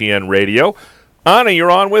EWTN Radio. Anna,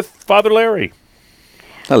 you're on with Father Larry.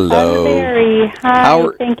 Hello. Larry. Hi.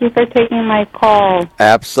 Thank you for taking my call.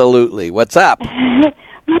 Absolutely. What's up?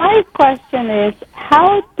 My question is,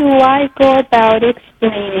 how do I go about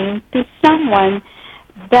explaining to someone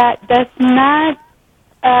that does not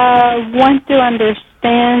want to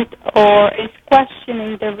understand or is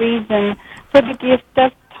questioning the reason for the gift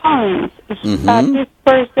of tongues? This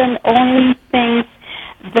person only thinks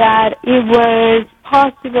that it was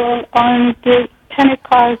possible on the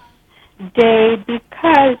Pentecost day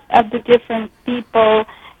because of the different people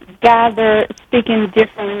gather speaking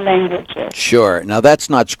different languages. Sure. Now, that's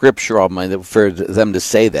not scriptural for them to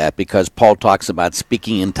say that, because Paul talks about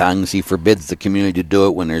speaking in tongues. He forbids the community to do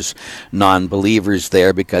it when there's non-believers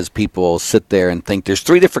there, because people sit there and think there's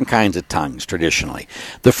 3 different kinds of tongues traditionally.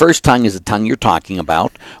 The first tongue is the tongue you're talking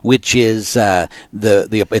about, which is it's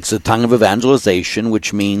the tongue of evangelization,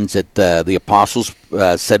 which means that the apostles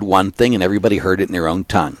said one thing and everybody heard it in their own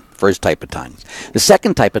tongue. first type of tongues. The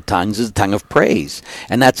second type of tongues is the tongue of praise.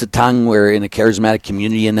 And that's a tongue where in a charismatic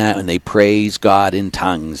community and they praise God in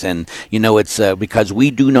tongues. And, it's because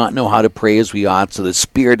we do not know how to pray as we ought, so the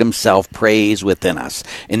Spirit himself prays within us.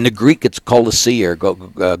 In the Greek, it's kolosia.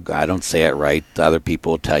 I don't say it right. Other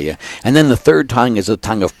people will tell you. And then the third tongue is a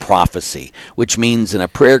tongue of prophecy, which means in a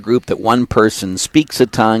prayer group that one person speaks a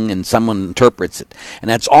tongue and someone interprets it.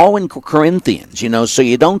 And that's all in Corinthians, so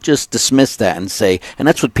you don't just dismiss that and say, and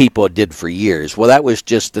that's what people did for years. Well, that was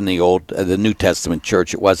just in the New Testament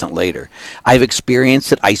church. It wasn't later. I've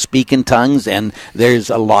experienced it. I speak in tongues, and there's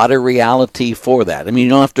a lot of reality for that. I mean, you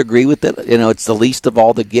don't have to agree with it. It's the least of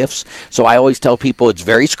all the gifts. So I always tell people it's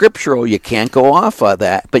very scriptural. You can't go off of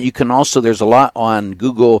that. But you can also, there's a lot on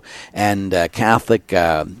Google and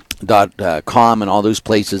Catholic.com and all those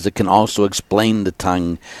places that can also explain the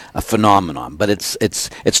tongue phenomenon. But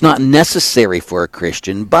it's not necessary for a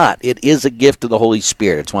Christian, but it is a gift of the Holy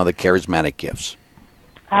Spirit. It's one of the charismatic gifts.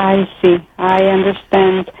 I see. I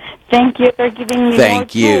understand. Thank you for giving me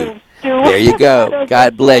Thank more you. tools. There you go.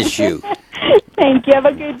 God bless you. Thank you. Have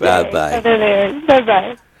a good day. Bye-bye.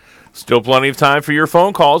 Bye-bye. Still plenty of time for your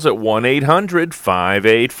phone calls at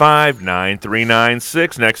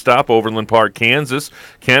 1-800-585-9396. Next stop, Overland Park, Kansas.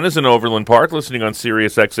 Ken is in Overland Park, listening on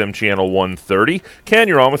Sirius XM Channel 130. Ken,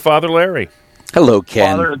 you're on with Father Larry. Hello,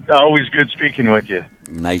 Ken. Father, always good speaking with you.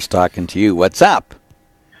 Nice talking to you. What's up?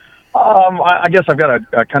 I guess I've got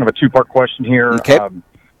a kind of a two-part question here. Okay.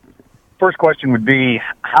 First question would be,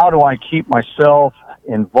 how do I keep myself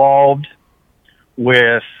involved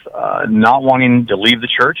with not wanting to leave the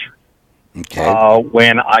church? Okay.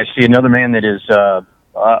 When I see another man that is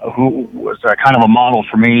who was kind of a model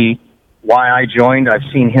for me, why I joined, I've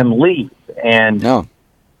seen him leave, and you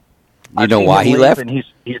know why he left? And he's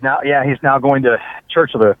now going to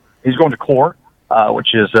he's going to CORE,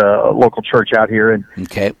 which is a local church out here, and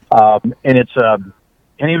okay, and it's and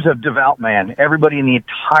he was a devout man. Everybody in the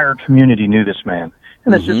entire community knew this man,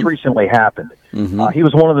 and this just recently happened. He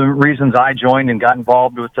was one of the reasons I joined and got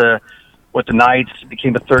involved with the Knights,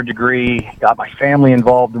 became a third degree, got my family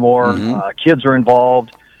involved more. Kids are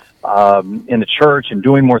involved in the church and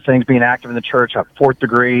doing more things, being active in the church. I'm fourth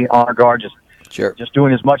degree, honor guard, just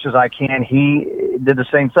doing as much as I can. He did the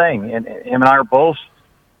same thing, and him and I are both.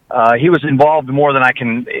 He was involved more than I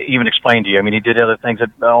can even explain to you. I mean, he did other things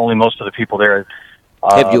that only most of the people there.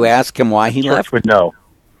 Have you asked him why he left? Would know.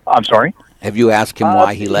 I'm sorry. Have you asked him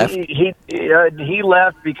why he left? He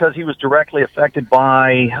left because he was directly affected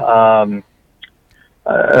by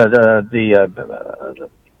the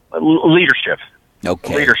leadership.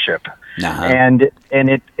 Okay. Leadership. And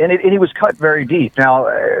he was cut very deep. Now,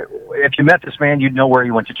 if you met this man, you'd know where he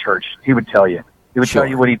went to church. He would tell you. He would tell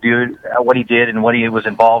you what he did, and what he was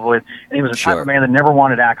involved with. And he was the type of man that never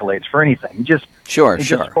wanted accolades for anything. He just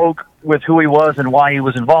just spoke with who he was and why he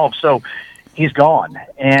was involved. So he's gone,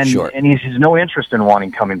 and he has no interest in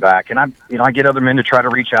wanting coming back. And I get other men to try to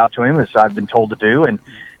reach out to him, as I've been told to do, and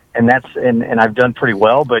I've done pretty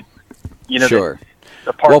well. But the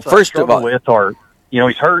parts I struggle with are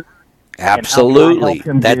he's hurt. Absolutely,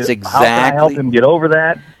 that's exactly. How can I help him get over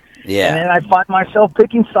that? Yeah, and then I find myself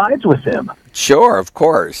picking sides with him. Sure, of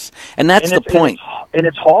course. And that's the point. And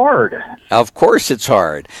it's hard. Of course it's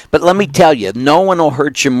hard. But let me tell you, no one will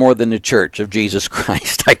hurt you more than the Church of Jesus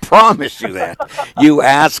Christ. I promise you that. You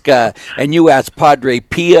ask Padre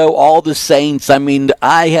Pio, all the saints. I mean,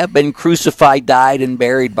 I have been crucified, died, and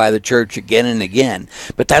buried by the Church again and again.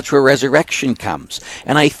 But that's where resurrection comes.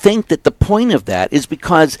 And I think that the point of that is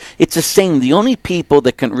because it's a saying, the only people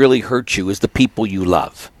that can really hurt you is the people you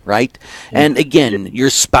love. Right? And again, your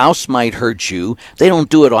spouse might hurt you. They don't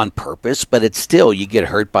do it on purpose, but it's still, you get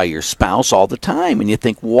hurt by your spouse all the time. And you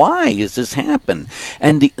think, why does this happen?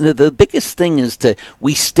 And the biggest thing is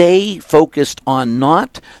we stay focused on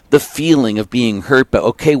not the feeling of being hurt, but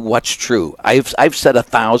okay, what's true? I've said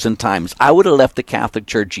 1,000 times, I would have left the Catholic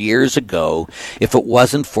Church years ago if it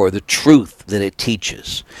wasn't for the truth that it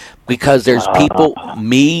teaches. Because there's people,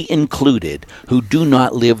 me included, who do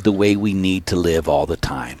not live the way we need to live all the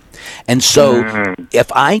time. And so if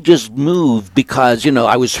I just move because,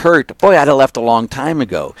 I was hurt, boy, I'd have left a long time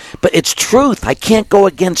ago. But it's truth. I can't go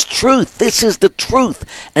against truth. This is the truth.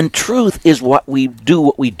 And truth is what we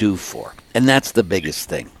do for. And that's the biggest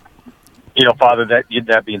thing. Father,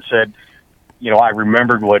 that being said, I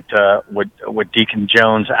remembered what Deacon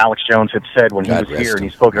Jones, Alex Jones, had said when he was here and he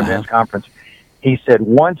spoke at a men's conference. He said,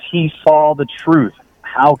 once he saw the truth,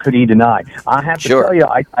 how could he deny? I have to tell you,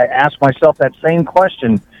 I asked myself that same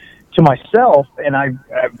question to myself, and I've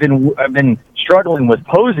been struggling with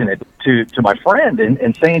posing it to my friend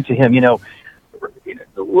and saying to him,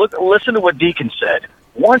 listen to what Deacon said.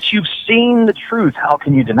 once you've seen the truth, how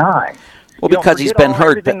can you deny? Well, because he's been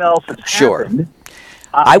hurt. Everything else that's Sure. happened.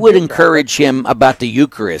 I would encourage him about the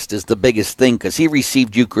Eucharist is the biggest thing, because he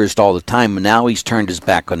received Eucharist all the time, and now he's turned his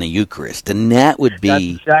back on the Eucharist, and that would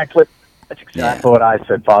be... That's exactly what I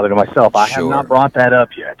said, Father, to myself. I have not brought that up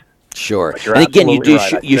yet. Sure. But you're And again, absolutely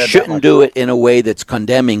right. you shouldn't do it in a way that's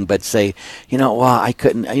condemning, but say, well, I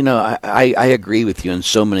couldn't, I agree with you in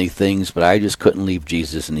so many things, but I just couldn't leave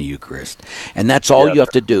Jesus in the Eucharist. And that's all you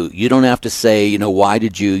have to do. You don't have to say, why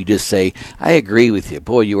did you? You just say, I agree with you.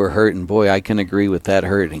 Boy, you were hurting. Boy, I can agree with that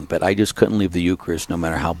hurting, but I just couldn't leave the Eucharist no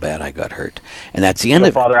matter how bad I got hurt. And that's the end of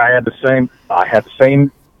it. Father, I had the same,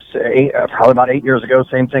 probably about 8 years ago,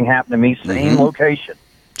 same thing happened to me, same location.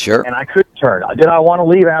 Sure. And I couldn't turn. Did I want to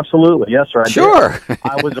leave? Absolutely. Yes, sir. Sure.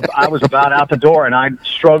 I was about out the door, and I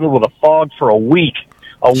struggled with a fog for a week.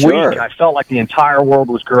 Sure. Week. I felt like the entire world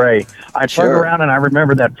was gray. I turned around, and I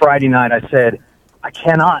remember that Friday night I said, I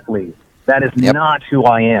cannot leave. That is not who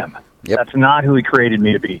I am. That's not who he created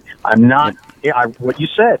me to be. I'm not, what you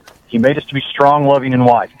said. He made us to be strong, loving, and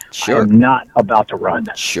wise. Sure. I'm not about to run.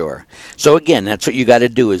 Sure. So again, that's what you got to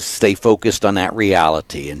do, is stay focused on that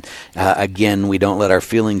reality. And again, we don't let our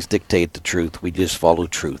feelings dictate the truth. We just follow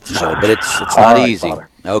truth. So, but it's not easy. Father.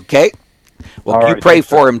 Okay. Well, All you right, pray thanks,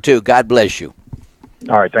 for him too. God bless you.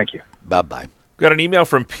 All right. Thank you. Bye-bye. Got an email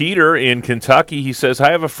from Peter in Kentucky. He says,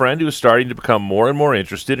 I have a friend who is starting to become more and more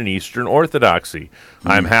interested in Eastern Orthodoxy.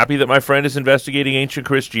 I'm happy that my friend is investigating ancient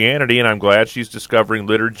Christianity, and I'm glad she's discovering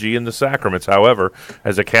liturgy and the sacraments. However,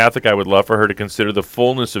 as a Catholic, I would love for her to consider the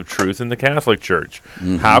fullness of truth in the Catholic Church.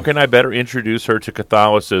 How can I better introduce her to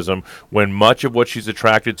Catholicism when much of what she's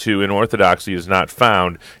attracted to in Orthodoxy is not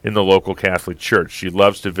found in the local Catholic Church? She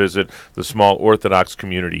loves to visit the small Orthodox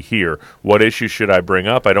community here. What issues should I bring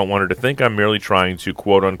up? I don't want her to think I'm merely trying to,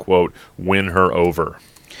 quote-unquote, win her over.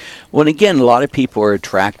 Well, and again, a lot of people are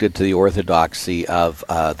attracted to the orthodoxy of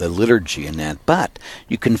the liturgy and that, but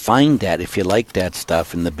you can find that, if you like that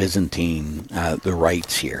stuff, in the Byzantine, the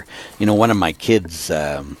rites here. One of my kids,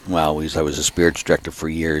 I was a spiritual director for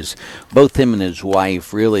years. Both him and his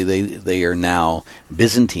wife, really, they are now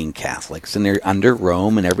Byzantine Catholics, and they're under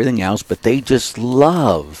Rome and everything else, but they just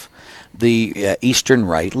love the Eastern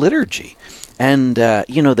Rite liturgy. And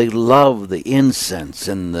they love the incense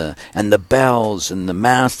and the bells and the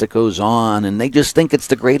mass that goes on, and they just think it's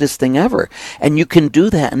the greatest thing ever. And you can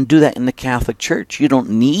do that in the Catholic Church. You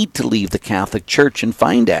don't need to leave the Catholic Church and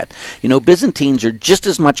find that. Byzantines are just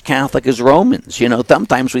as much Catholic as Romans.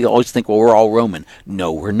 Sometimes we always think, well, we're all Roman.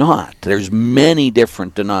 No, we're not. There's many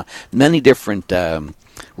different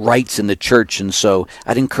rites in the church, and so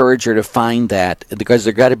I'd encourage her to find that, because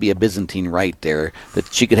there got to be a Byzantine rite there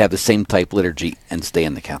that she could have the same type liturgy and stay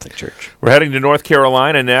in the Catholic Church. We're heading to North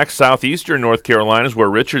Carolina next. Southeastern North Carolina is where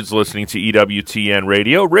Richard's listening to EWTN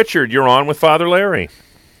Radio. Richard, you're on with Father Larry.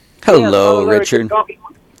 Hello, Richard.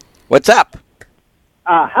 What's up?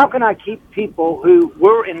 How can I keep people who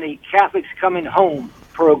were in the Catholics Coming Home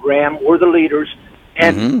program, or the leaders,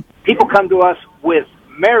 and people come to us with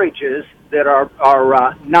marriages that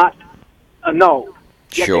are not annulled.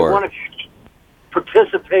 Yet Sure. They want to keep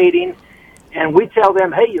participating, and we tell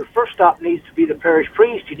them, hey, your first stop needs to be the parish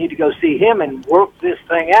priest. You need to go see him and work this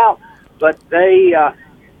thing out. But they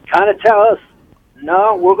kind of tell us,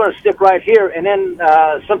 no, we're going to stick right here. And then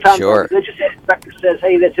sometimes Sure. the religious inspector says,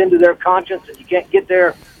 hey, that's into their conscience and you can't get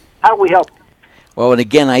there. How do we help them? Well, and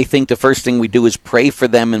again, I think the first thing we do is pray for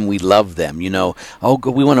them, and we love them. We want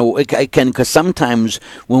to, because sometimes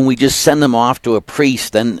when we just send them off to a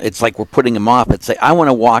priest, then it's like we're putting them off. It's like, I want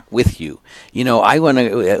to walk with you.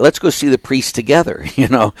 Let's go see the priest together,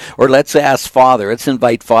 or let's ask Father. Let's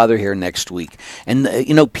invite Father here next week. And,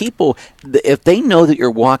 people, if they know that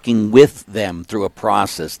you're walking with them through a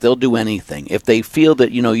process, they'll do anything. If they feel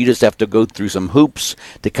that, you just have to go through some hoops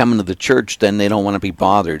to come into the church, then they don't want to be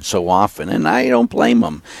bothered so often. And I don't blame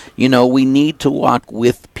them. We need to walk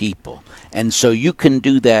with people. And so you can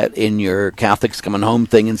do that in your Catholics Coming Home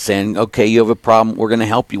thing and saying, okay, you have a problem, we're going to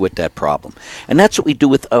help you with that problem. And that's what we do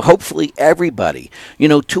with hopefully everybody.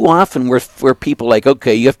 Too often we're people like,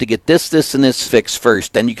 okay, you have to get this, and this fixed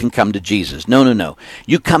first, then you can come to Jesus. No.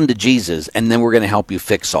 You come to Jesus, and then we're going to help you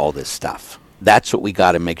fix all this stuff. That's what we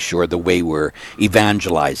got to make sure, the way we're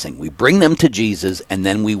evangelizing. We bring them to Jesus, and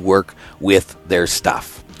then we work with their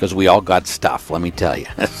stuff. Because we all got stuff, let me tell you.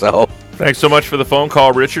 So, thanks so much for the phone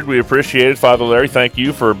call, Richard. We appreciate it. Father Larry, thank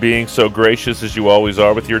you for being so gracious as you always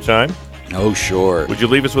are with your time. Oh, sure. Would you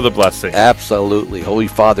leave us with a blessing? Absolutely. Holy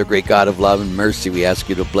Father, great God of love and mercy, we ask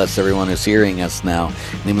you to bless everyone who's hearing us now.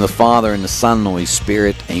 In the name of the Father, and the Son, and the Holy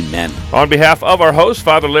Spirit. Amen. On behalf of our host,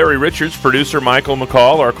 Father Larry Richards, producer Michael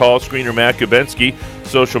McCall, our call screener Matt Kubensky,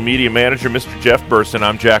 social media manager Mr. Jeff Burson,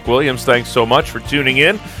 I'm Jack Williams. Thanks so much for tuning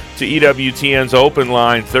in to EWTN's Open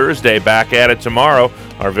Line Thursday. Back at it tomorrow.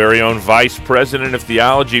 Our very own Vice President of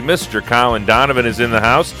Theology, Mr. Colin Donovan, is in the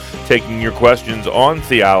house taking your questions on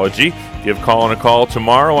theology. Give Colin a call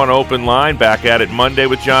tomorrow on Open Line. Back at it Monday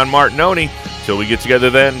with John Martinoni. Till we get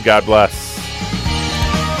together then, God bless.